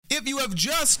If you have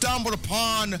just stumbled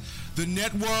upon the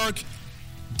network,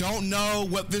 don't know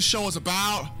what this show is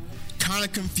about, kind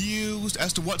of confused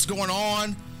as to what's going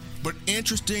on, but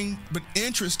interested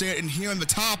in hearing the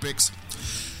topics,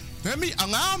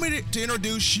 allow me to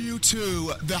introduce you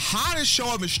to the hottest show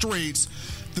on the streets,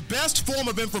 the best form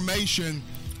of information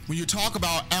when you talk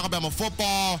about Alabama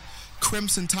football,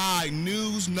 Crimson Tide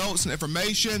news, notes, and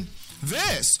information.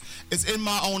 This is In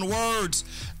My Own Words.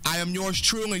 I am yours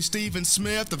truly, Stephen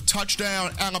Smith of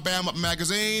Touchdown Alabama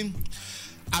Magazine.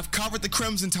 I've covered the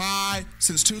Crimson Tide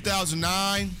since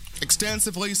 2009,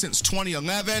 extensively since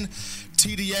 2011.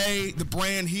 TDA, the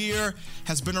brand here,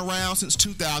 has been around since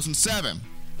 2007.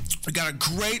 We got a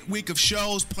great week of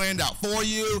shows planned out for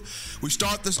you. We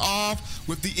start this off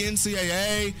with the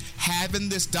NCAA having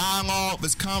this dialogue,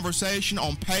 this conversation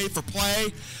on pay for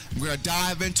play. We're going to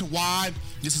dive into why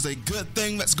this is a good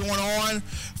thing that's going on.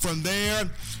 From there,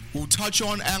 we'll touch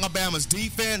on Alabama's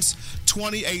defense,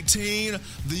 2018,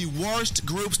 the worst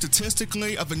group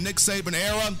statistically of the Nick Saban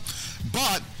era.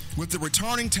 But with the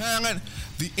returning talent,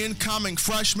 the incoming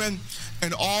freshmen,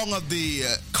 and all of the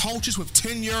coaches with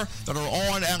tenure that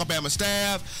are on Alabama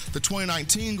staff, the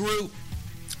 2019 group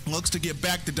looks to get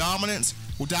back to dominance.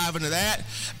 We'll dive into that.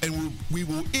 And we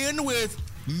will end with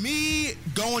me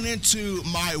going into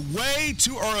my way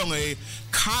too early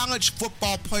college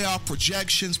football playoff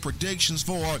predictions for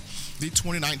the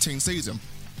 2019 season.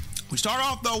 We start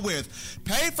off, though, with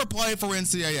pay for play for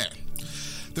NCAA.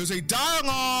 There's a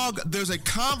dialogue, there's a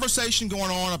conversation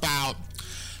going on about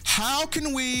how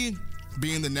can we,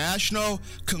 being the National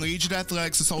Collegiate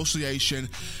Athletics Association,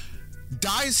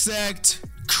 dissect,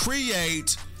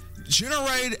 create,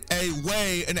 generate a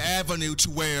way, an avenue to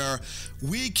where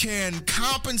we can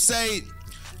compensate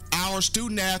our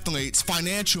student athletes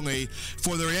financially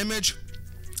for their image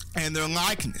and their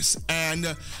likeness.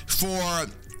 And for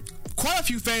quite a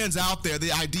few fans out there,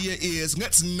 the idea is,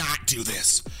 let's not do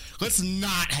this. Let's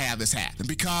not have this happen,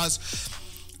 because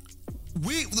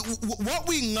what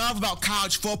we love about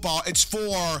college football, it's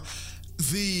for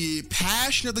the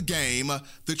passion of the game,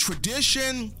 the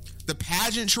tradition, the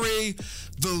pageantry,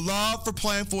 the love for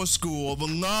playing for a school, the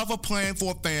love of playing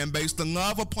for a fan base, the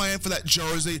love of playing for that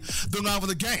jersey, the love of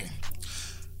the game.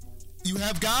 You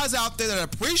have guys out there that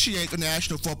appreciate the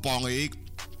National Football League,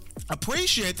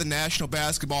 appreciate the National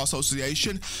Basketball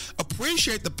Association,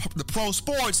 appreciate the pro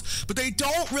sports, but they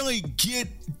don't really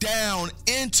get down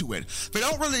into it. They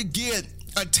don't really get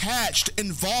attached,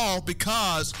 involved,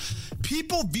 because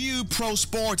people view pro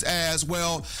sports as,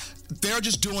 well, they're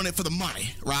just doing it for the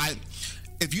money, right?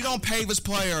 If you don't pay this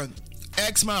player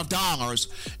X amount of dollars,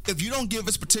 if you don't give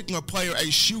this particular player a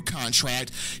shoe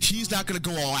contract, he's not going to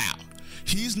go all out.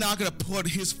 He's not going to put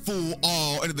his full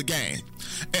all into the game.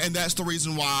 And that's the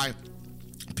reason why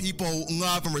people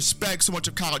love and respect so much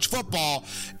of college football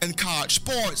and college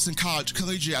sports and college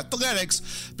collegiate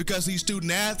athletics, because these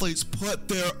student athletes put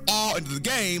their all into the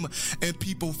game, and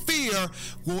people fear,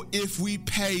 well, if we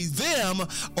pay them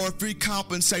or if we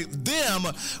compensate them,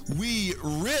 we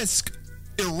risk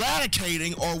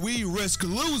eradicating, or we risk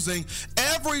losing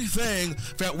everything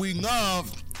that we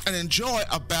love and enjoy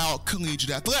about collegiate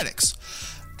athletics.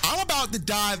 I'm about to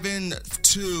dive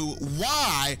into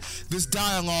why this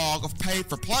dialogue of pay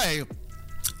for play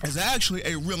is actually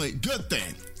a really good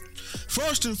thing.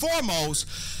 First and foremost,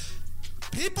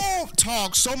 people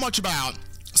talk so much about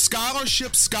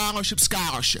scholarships.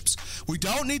 We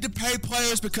don't need to pay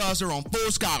players because they're on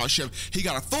full scholarship. He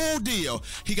got a full deal.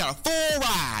 He got a full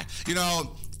ride.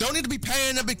 Don't need to be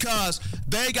paying them because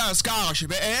they got a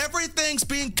scholarship. Everything's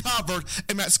being covered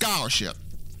in that scholarship.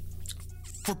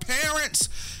 For parents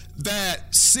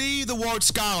that see the word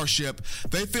scholarship,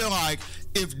 they feel like,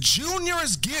 if Junior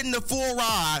is getting the full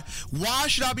ride, why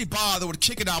should I be bothered with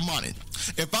kicking out money?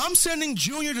 If I'm sending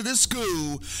Junior to this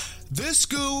school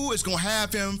is going to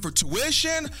have him for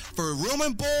tuition, for room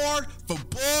and board, for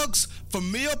books, for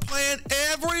meal plan,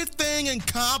 everything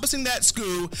encompassing that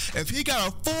school. If he got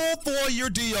a full 4-year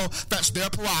deal, that's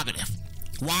their prerogative.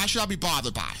 Why should I be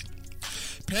bothered by it?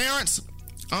 Parents,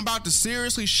 I'm about to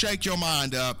seriously shake your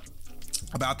mind up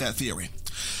about that theory.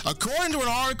 According to an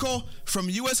article from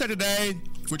USA Today,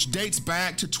 which dates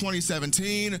back to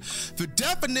 2017, the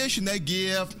definition they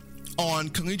give on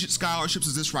collegiate scholarships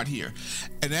is this right here.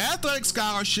 An athletic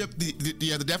scholarship,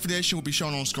 the definition will be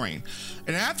shown on screen.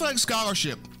 An athletic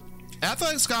scholarships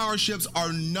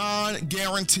are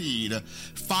non-guaranteed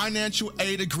financial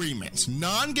aid agreements.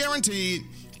 Non-guaranteed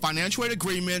financial aid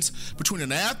agreements between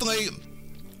an athlete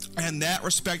and that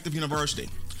respective university.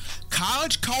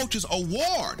 College coaches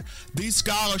award these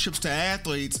scholarships to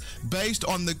athletes based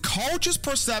on the coach's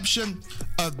perception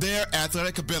of their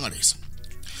athletic abilities.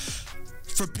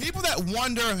 For people that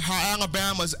wonder how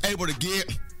Alabama is able to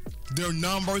get their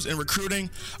numbers in recruiting,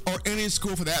 or any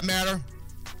school for that matter,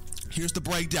 here's the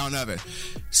breakdown of it.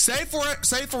 Say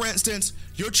for instance,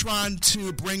 you're trying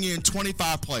to bring in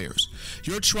 25 players.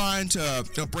 You're trying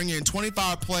to bring in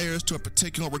 25 players to a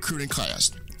particular recruiting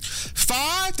class.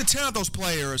 5 to 10 of those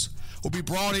players will be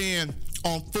brought in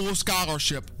on full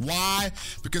scholarship. Why?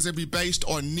 Because it'll be based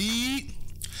on need,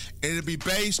 and it'll be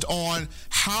based on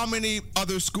how many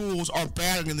other schools are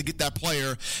battling to get that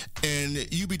player,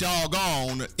 and you be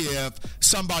doggone if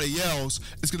somebody else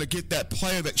is going to get that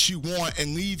player that you want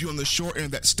and leave you on the short end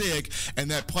of that stick, and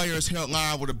that player is held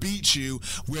liable to beat you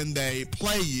when they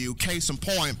play you. Case in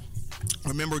point,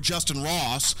 remember Justin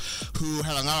Ross, who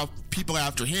had a lot of people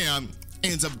after him,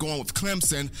 ends up going with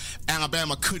Clemson.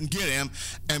 Alabama couldn't get him,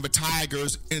 and the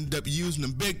Tigers ended up using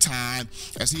him big time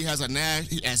as he has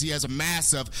a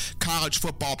massive college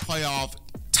football playoff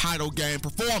title game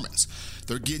performance.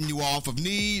 They're getting you off of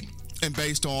need and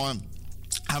based on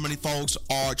how many folks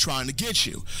are trying to get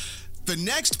you. The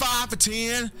next 5 to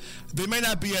 10, they may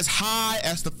not be as high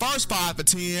as the first 5 to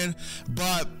 10,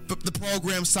 but the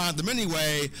program signed them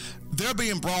anyway. They're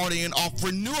being brought in off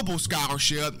renewable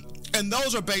scholarship, and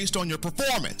those are based on your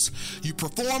performance. You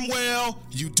perform well,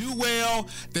 you do well,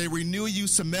 they renew you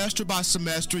semester by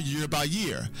semester, year by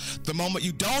year. The moment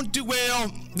you don't do well,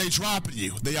 they drop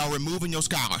you. They are removing your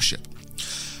scholarship.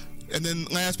 And then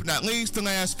last but not least, the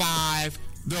last 5,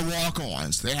 they're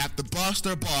walk-ons. They have to bust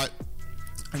their butt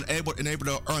and able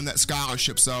to earn that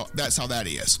scholarship, so that's how that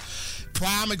is.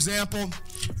 Prime example,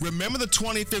 remember the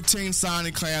 2015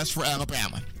 signing class for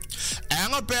Alabama.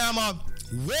 Alabama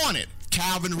wanted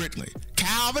Calvin Ridley.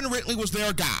 Calvin Ridley was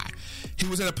their guy. He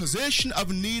was in a position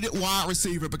of needed wide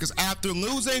receiver because after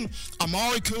losing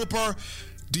Amari Cooper,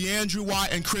 DeAndre White,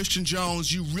 and Christian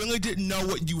Jones, you really didn't know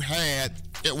what you had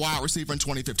at wide receiver in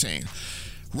 2015.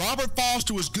 Robert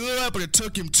Foster was good, but it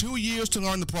took him 2 years to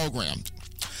learn the program.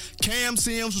 Cam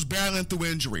Sims was battling through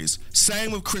injuries.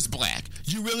 Same with Chris Black.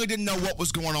 You really didn't know what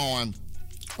was going on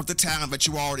with the talent that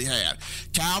you already had.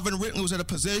 Calvin Ridley was at a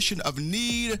position of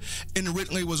need, and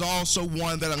Ridley was also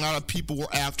one that a lot of people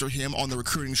were after him on the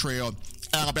recruiting trail.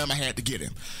 Alabama had to get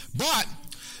him. But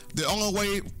the only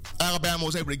way Alabama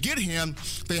was able to get him,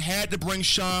 they had to bring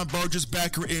Sean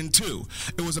Burgess-Becker in too.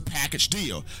 It was a package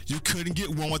deal. You couldn't get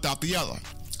one without the other.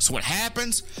 So what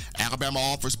happens? Alabama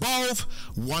offers both.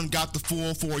 One got the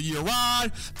full 4-year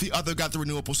ride. The other got the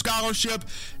renewable scholarship.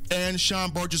 And Sean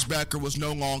Burgess-Becker was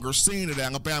no longer seen at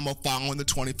Alabama following the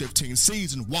 2015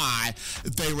 season. Why?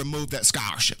 They removed that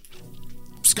scholarship.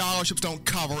 Scholarships don't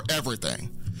cover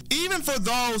everything. Even for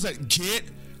those that get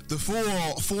the full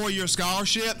 4-year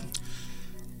scholarship,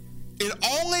 it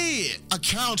only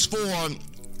accounts for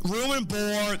room and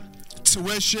board,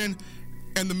 tuition,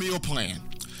 and the meal plan.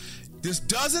 This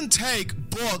doesn't take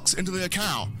books into the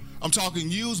account. I'm talking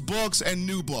used books and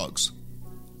new books.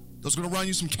 Those are going to run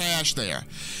you some cash there.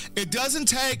 It doesn't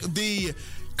take the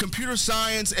computer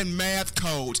science and math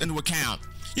codes into account.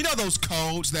 You know those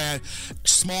codes that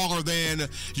smaller than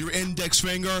your index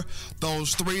finger,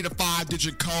 those 3 to 5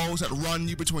 digit codes that run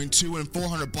you between $200 and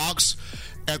 $400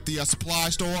 at the supply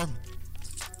store?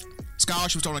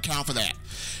 Scholarships don't account for that.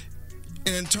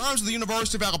 And in terms of the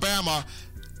University of Alabama,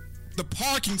 the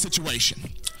parking situation.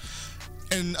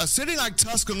 In a city like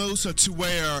Tuscaloosa, to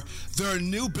where there are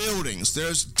new buildings,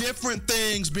 there's different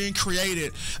things being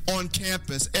created on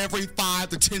campus every 5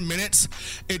 to 10 minutes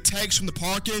it takes from the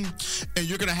parking, and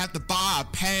you're going to have to buy a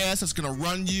pass that's going to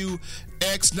run you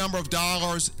X number of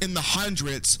dollars in the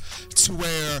hundreds, to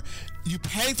where you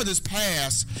pay for this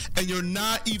pass and you're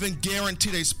not even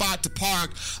guaranteed a spot to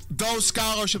park. Those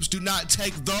scholarships do not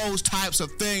take those types of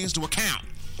things into account.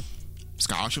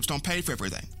 Scholarships don't pay for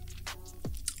everything.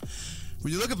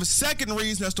 When you look at the second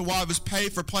reason as to why this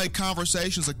pay-for-play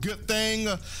conversation is a good thing,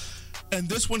 and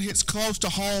this one hits close to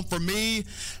home for me,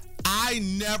 I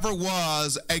never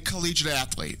was a collegiate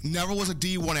athlete, never was a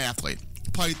D1 athlete.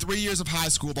 Played 3 years of high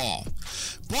school ball.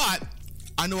 But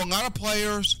I know a lot of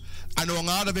players, I know a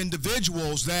lot of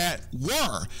individuals that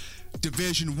were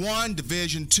Division I,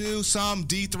 Division II, some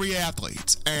D3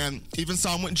 athletes, and even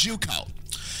some went JUCO.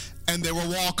 And they were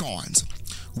walk-ons.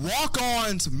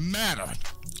 Walk-ons matter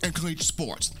in collegiate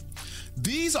sports.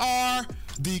 These are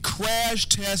the crash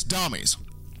test dummies.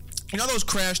 You know those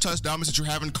crash test dummies that you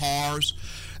have in cars,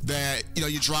 that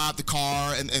you drive the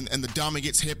car and the dummy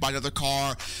gets hit by another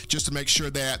car just to make sure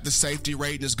that the safety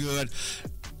rating is good?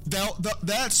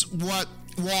 That's what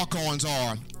walk-ons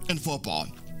are in football.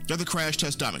 They're the crash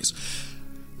test dummies.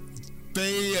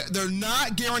 They're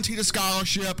not guaranteed a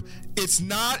scholarship. It's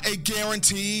not a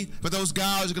guarantee that those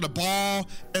guys are going to ball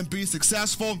and be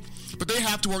successful, but they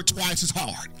have to work twice as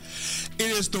hard.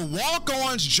 It is the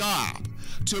walk-on's job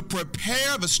to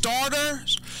prepare the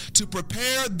starters, to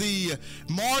prepare the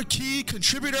marquee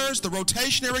contributors, the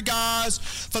rotationary guys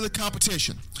for the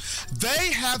competition.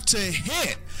 They have to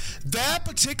hit that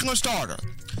particular starter.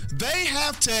 They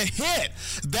have to hit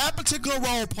that particular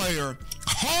role player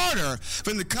harder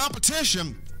than the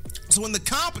competition. So when the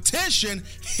competition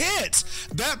hits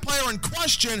that player in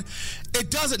question,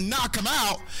 it doesn't knock them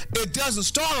out, it doesn't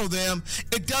startle them,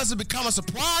 it doesn't become a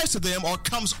surprise to them or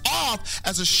comes off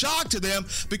as a shock to them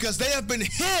because they have been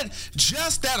hit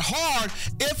just that hard,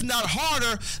 if not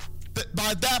harder,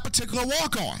 by that particular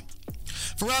walk-on.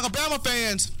 For Alabama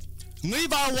fans,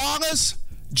 Levi Wallace,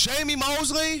 Jamie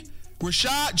Mosley,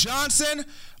 Rashad Johnson,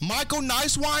 Michael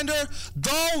Nicewinder,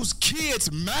 those kids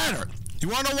matter. You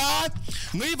want to know why?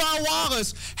 Levi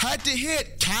Wallace had to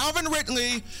hit Calvin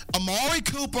Ridley, Amari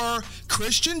Cooper,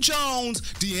 Christian Jones,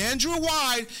 DeAndre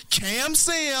White, Cam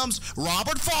Sims,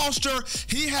 Robert Foster.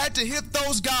 He had to hit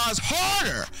those guys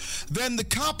harder than the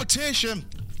competition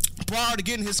prior to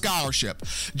getting his scholarship.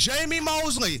 Jamie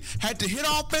Mosley had to hit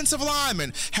offensive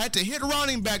linemen, had to hit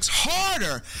running backs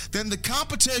harder than the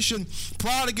competition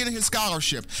prior to getting his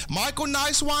scholarship. Michael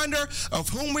Nicewinder, of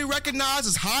whom we recognize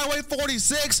as Highway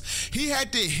 46, he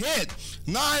had to hit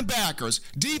linebackers,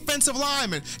 defensive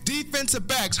linemen, defensive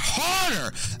backs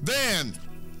harder than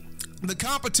the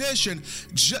competition,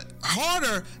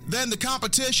 harder than the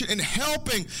competition in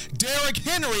helping Derrick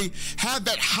Henry have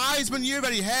that Heisman year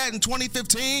that he had in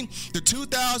 2015, the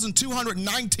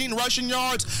 2,219 rushing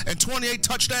yards and 28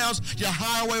 touchdowns. Your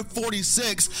Highway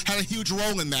 46 had a huge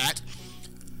role in that.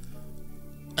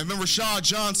 And then Rashad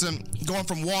Johnson going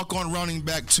from walk-on running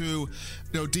back to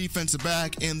defensive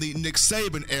back in the Nick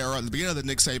Saban era, the beginning of the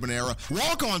Nick Saban era.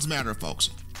 Walk-ons matter,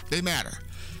 folks. They matter.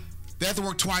 They have to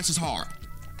work twice as hard.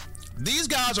 These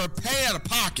guys are paid out of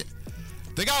pocket.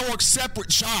 They got to work separate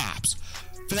jobs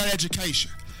for that education.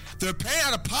 They're paying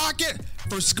out of pocket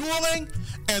for schooling,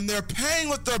 and they're paying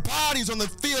with their bodies on the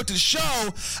field to show,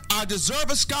 I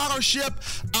deserve a scholarship,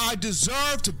 I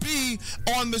deserve to be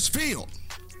on this field.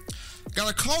 Got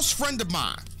a close friend of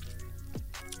mine.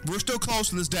 We're still close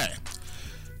to this day.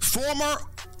 Former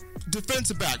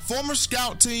defensive back, former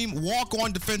scout team,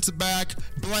 walk-on defensive back,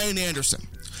 Blaine Anderson.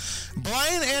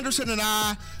 Blaine Anderson and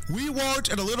I, we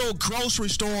worked at a little grocery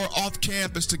store off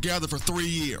campus together for 3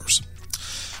 years.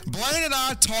 Blaine and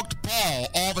I talked ball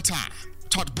all the time.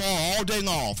 Talked ball all day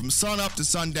long, from sun up to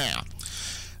sundown.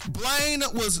 Blaine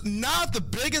was not the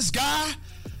biggest guy,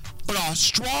 but a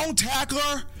strong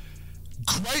tackler,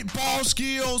 great ball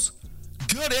skills,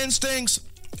 good instincts,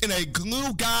 and a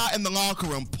glue guy in the locker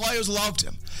room. Players loved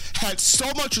him. Had so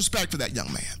much respect for that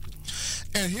young man.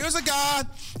 And here's a guy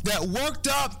that worked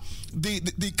up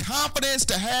the confidence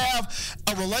to have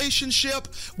a relationship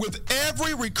with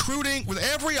every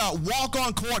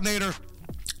walk-on coordinator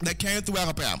that came through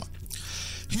Alabama.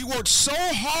 He worked so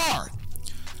hard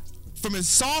from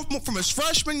his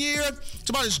freshman year to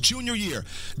about his senior year.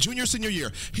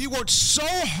 He worked so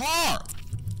hard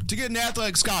to get an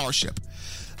athletic scholarship.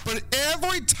 But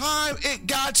every time it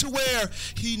got to where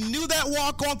he knew that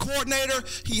walk-on coordinator,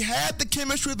 he had the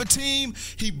chemistry of the team,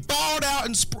 he balled out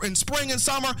in spring and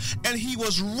summer, and he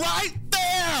was right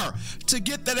there to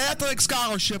get that athletic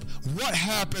scholarship. What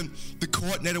happened? The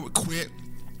coordinator would quit.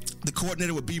 The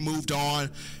coordinator would be moved on,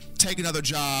 take another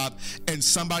job, and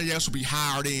somebody else would be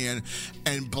hired in,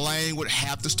 and Blaine would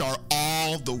have to start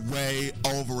all the way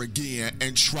over again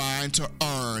and trying to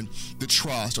earn the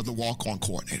trust of the walk-on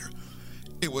coordinator.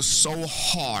 It was so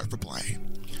hard for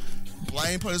Blaine.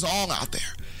 Blaine put his all out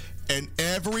there. And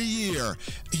every year,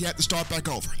 he had to start back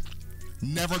over.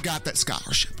 Never got that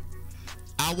scholarship.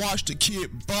 I watched a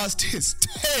kid bust his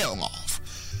tail off.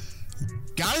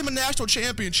 Got him a national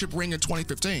championship ring in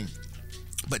 2015,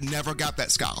 but never got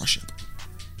that scholarship.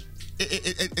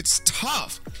 It's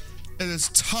tough. It is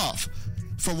tough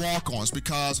for walk-ons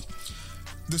because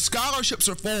the scholarships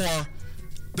are for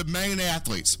the main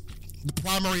athletes, the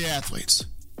primary athletes,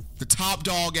 the top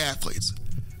dog athletes.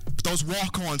 But those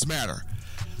walk-ons matter.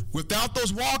 Without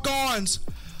those walk-ons,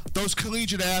 those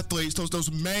collegiate athletes,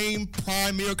 those main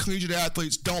primary collegiate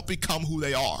athletes don't become who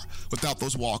they are without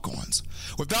those walk-ons.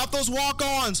 Without those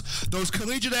walk-ons, those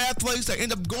collegiate athletes that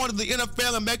end up going to the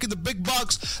NFL and making the big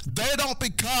bucks, they don't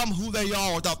become who they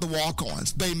are without the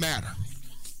walk-ons. They matter.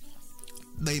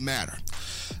 They matter.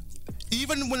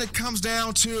 Even when it comes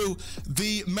down to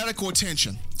the medical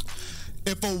attention,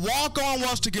 if a walk-on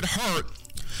was to get hurt,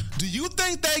 do you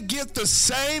think they get the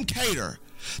same care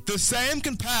the same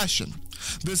compassion,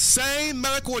 the same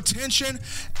medical attention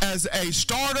as a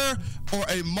starter or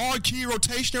a marquee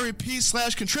rotationary piece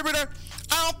 / contributor?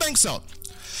 I don't think so.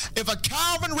 If a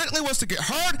Calvin Ridley was to get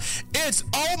hurt, it's,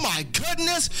 oh my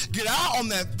goodness, get out on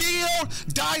that field,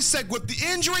 dissect what the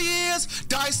injury is,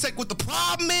 dissect what the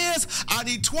problem is. I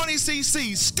need 20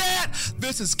 cc stat.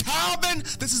 This is Calvin.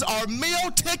 This is our meal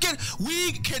ticket.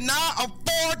 We cannot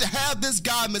afford to have this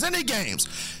guy miss any games.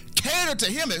 Cater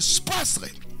to him expressly.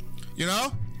 You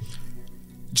know?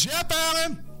 Jeff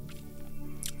Allen,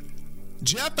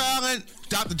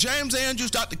 Dr. James Andrews,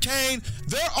 Dr. Kane,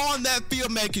 they're on that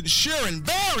field making sure and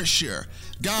very sure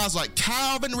guys like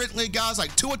Calvin Ridley, guys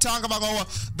like Tua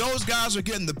Tagovailoa, those guys are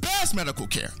getting the best medical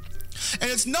care. And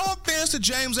it's no offense to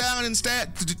James Allen and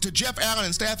to Jeff Allen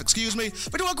and staff,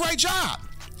 they do a great job.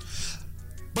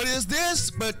 But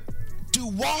do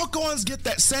walk-ons get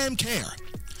that same care?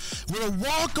 Will a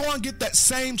walk-on get that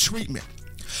same treatment?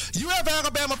 You have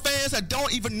Alabama fans that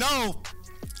don't even know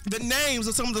the names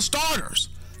of some of the starters,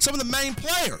 some of the main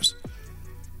players.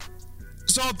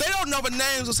 So if they don't know the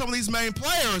names of some of these main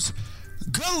players,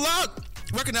 good luck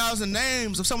recognizing the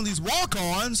names of some of these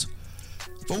walk-ons.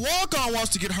 If a walk-on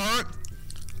wants to get hurt,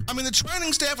 I mean, the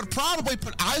training staff would probably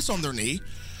put ice on their knee.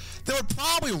 They would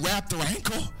probably wrap their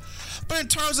ankle. But in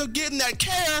terms of getting that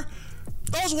care,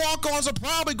 those walk-ons are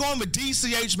probably going to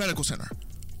DCH Medical Center.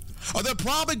 Or they're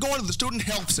probably going to the Student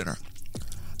Health Center.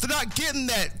 They're not getting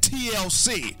that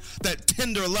TLC, that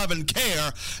tender loving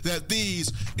care that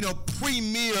these,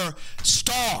 premier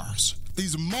stars,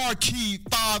 these marquee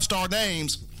 5-star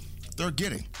names, they're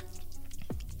getting.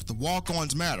 But the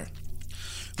walk-ons matter.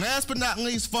 Last but not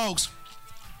least, folks,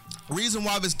 reason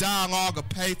why this dialogue of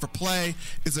pay for play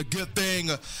is a good thing.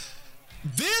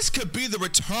 This could be the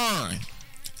return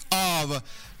of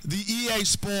the EA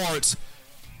Sports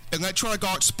Electronic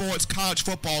Arts Sports college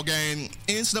football game,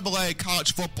 NCAA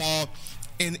college football,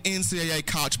 and NCAA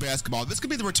college basketball. This could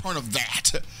be the return of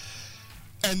that.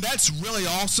 And that's really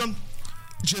awesome,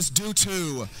 just due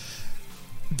to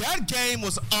that game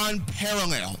was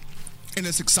unparalleled in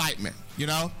its excitement,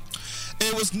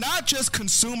 It was not just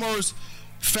consumers,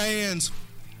 fans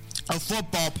of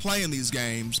football playing this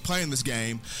game,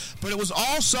 but it was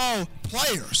also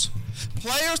players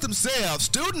themselves,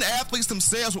 student athletes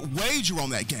themselves would wager on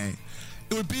that game.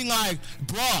 It would be like,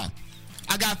 bruh,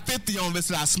 I got 50 on this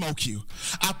and I smoke you.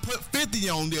 I put 50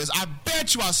 on this. I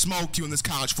bet you I smoke you in this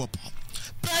college football.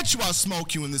 Bet you I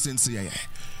smoke you in this NCAA.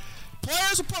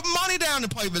 Players would put money down to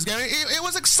play this game. It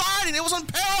was exciting. It was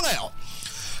unparalleled.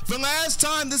 The last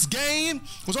time this game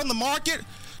was on the market,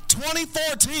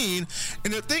 2014,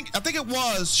 and I think it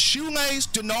was Shoelace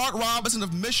Denard Robinson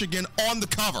of Michigan on the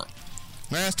cover.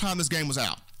 Last time this game was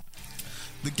out.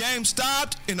 The game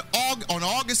stopped on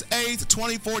August 8th,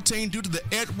 2014 due to the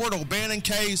Edward O'Bannon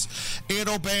case, Ed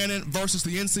O'Bannon versus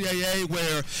the NCAA,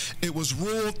 where it was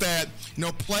ruled that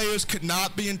players could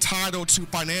not be entitled to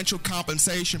financial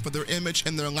compensation for their image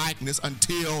and their likeness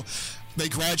until they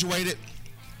graduated.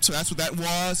 So that's what that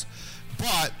was.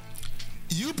 But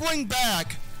you bring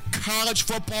back college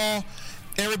football,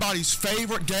 everybody's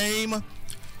favorite game,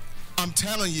 I'm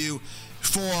telling you,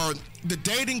 for the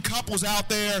dating couples out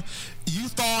there, you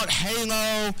thought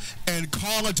Halo and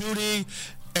Call of Duty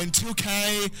and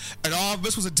 2K and all of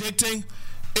this was addicting.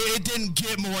 It didn't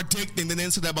get more addicting than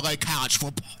NCAA college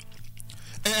football.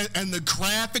 And the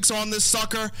graphics on this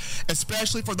sucker,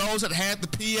 especially for those that had the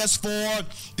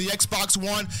PS4, the Xbox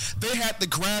One, they had the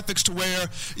graphics to where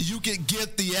you could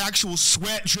get the actual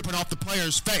sweat dripping off the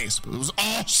player's face. It was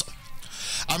awesome.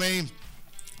 I mean,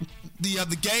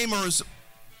 the gamers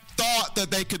thought that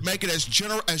they could make it as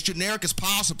generic as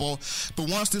possible, but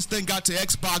once this thing got to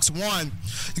Xbox One,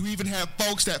 you even have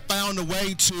folks that found a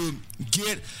way to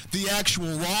get the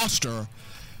actual roster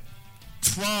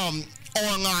from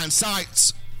online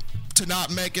sites to not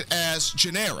make it as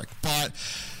generic. But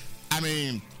I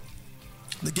mean,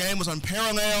 the game was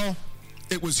unparalleled.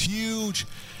 It was huge.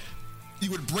 You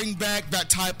would bring back that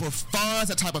type of funds,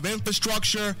 that type of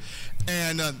infrastructure,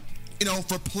 and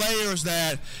for players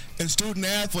and student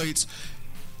athletes,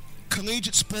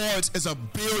 collegiate sports is a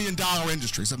billion-dollar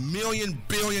industry. It's a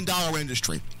billion-dollar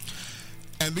industry.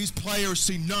 And these players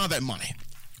see none of that money.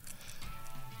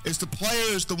 It's the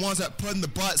players, the ones that put in the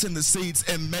butts in the seats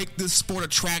and make this sport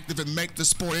attractive and make this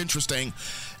sport interesting,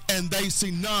 and they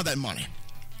see none of that money.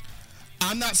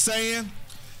 I'm not saying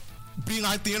be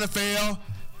like the NFL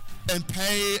and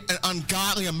pay an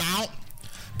ungodly amount,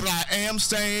 but I am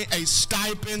saying a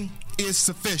stipend is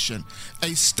sufficient.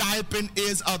 A stipend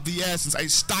is of the essence. A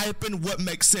stipend would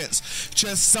make sense.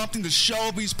 Just something to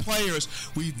show these players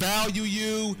we value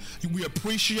you, we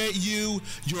appreciate you,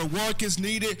 your work is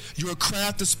needed, your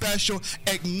craft is special.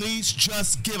 At least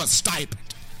just give a stipend.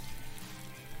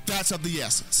 That's of the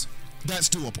essence. That's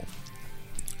doable.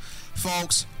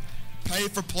 Folks, pay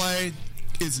for play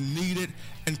is needed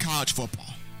in college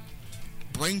football.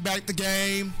 Bring back the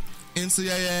game.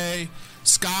 NCAA.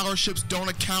 Scholarships don't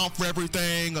account for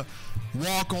everything.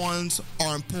 Walk-ons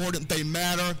are important. They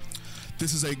matter.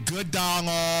 This is a good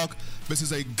dialogue. This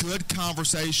is a good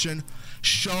conversation.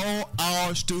 Show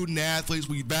our student athletes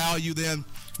we value them.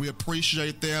 We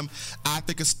appreciate them. I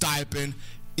think a stipend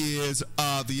is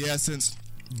the essence.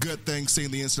 Good thing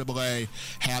seeing the NCAA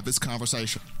have this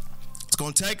conversation. It's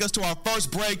going to take us to our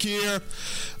first break here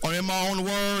on In My Own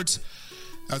Words.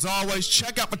 As always,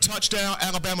 check out the Touchdown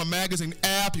Alabama Magazine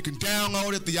app. You can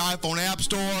download it, the iPhone App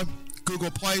Store, Google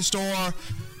Play Store,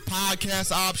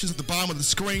 podcast options at the bottom of the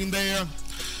screen there.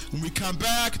 When we come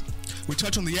back, we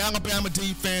touch on the Alabama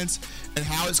defense and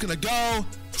how it's going to go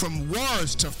from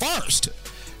worst to first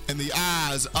in the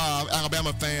eyes of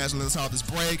Alabama fans on the other side of this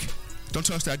break. Don't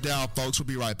touch that dial, folks. We'll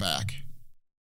be right back.